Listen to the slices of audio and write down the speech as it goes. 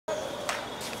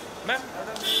Ma'am.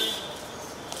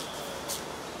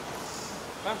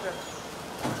 Ma'am, sir.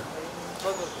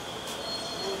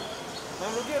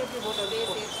 Ma'am, रुकिए बहुत अभी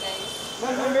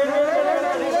मैम वेट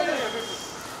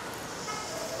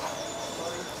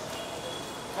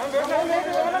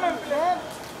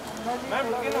मैम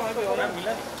रुकिए ना वहाँ पे मैम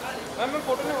मिला मैम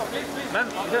फोटो नहीं प्लीज मैम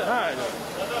इधर हाँ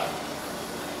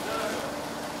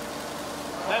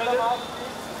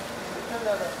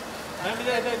मैम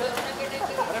इधर इधर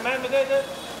अरे मैम इधर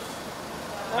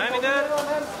मैम इधर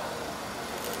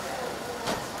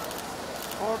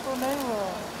फोटो नहीं हुआ।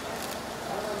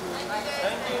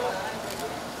 Thank you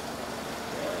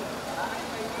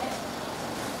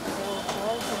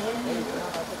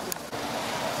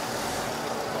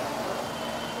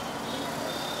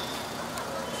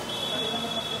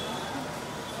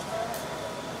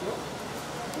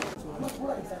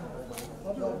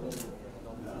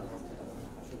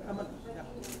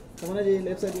Tamannaah ji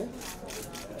left side है।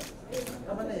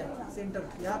 तमन्ना यहाँ सेंटर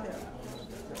यहाँ पे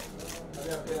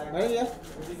अरे यार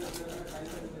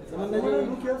तमन्ना जी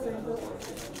रुकिए सेंटर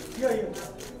ये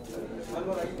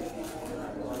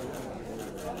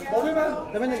Bobby ma'am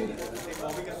Tamannaah ji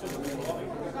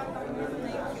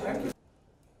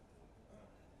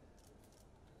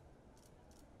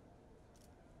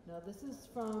Now this is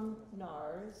from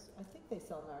NARS. I think they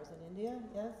sell NARS in India,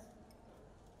 yes?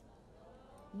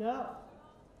 No.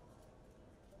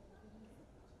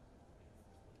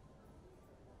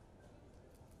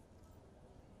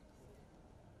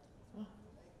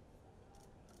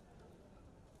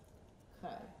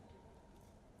 Okay.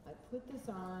 I put this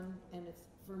on and it's,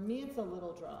 for me it's a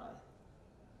little dry.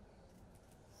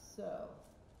 So,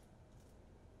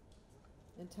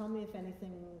 and tell me if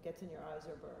anything gets in your eyes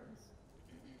or burns.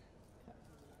 Okay.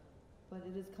 But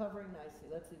it is covering nicely.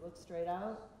 Let's see, look straight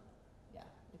out. Yeah,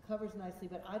 it covers nicely,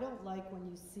 but I don't like when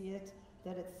you see it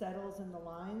that it settles in the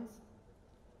lines.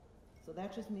 So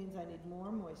that just means I need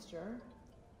more moisture.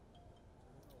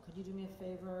 Could you do me a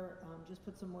favor? Just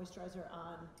put some moisturizer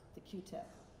on the Q-tip.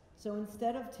 So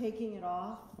instead of taking it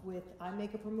off with eye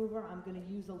makeup remover, I'm going to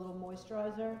use a little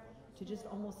moisturizer to just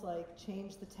almost like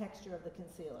change the texture of the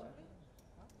concealer.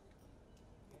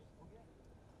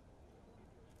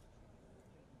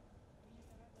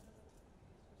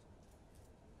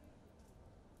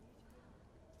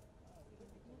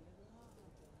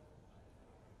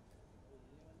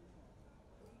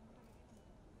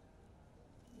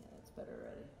 Yeah, that's better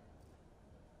already.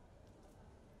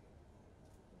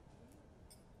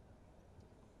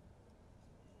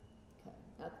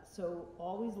 So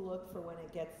always look for when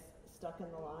it gets stuck in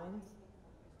the lines.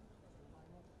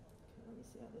 Okay, let me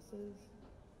see how this is.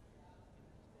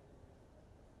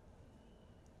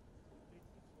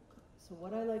 So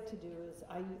what I like to do is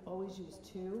I always use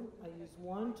two. I use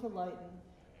one to lighten,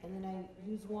 and then I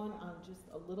use one on just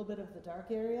a little bit of the dark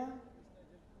area.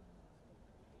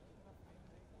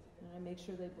 And I make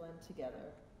sure they blend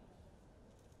together.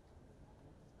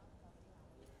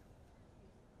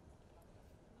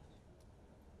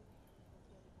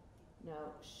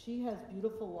 Now, she has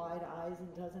beautiful wide eyes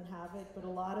and doesn't have it, but a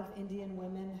lot of Indian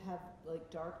women have like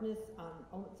darkness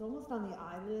on, it's almost on the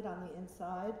eyelid on the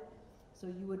inside. So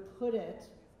you would put it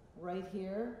right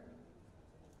here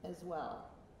as well.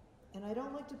 And I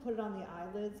don't like to put it on the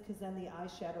eyelids because then the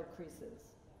eyeshadow creases.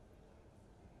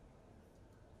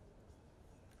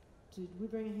 Did we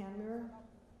bring a hand mirror?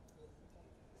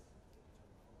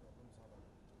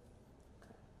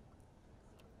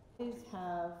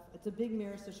 Have, it's a big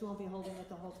mirror, so she won't be holding it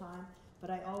the whole time,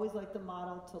 but I always like the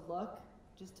model to look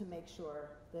just to make sure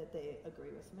that they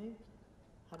agree with me.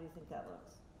 How do you think that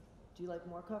looks? Do you like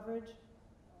more coverage?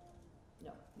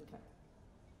 No, okay.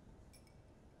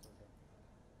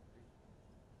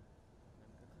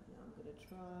 Now I'm gonna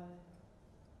try.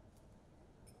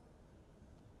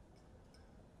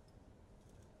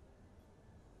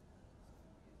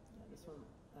 Yeah, this one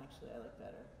actually I like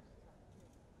better.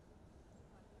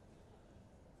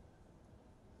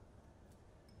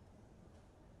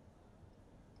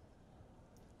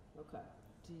 Okay.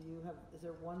 Do you have, is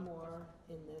there one more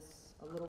in this, a little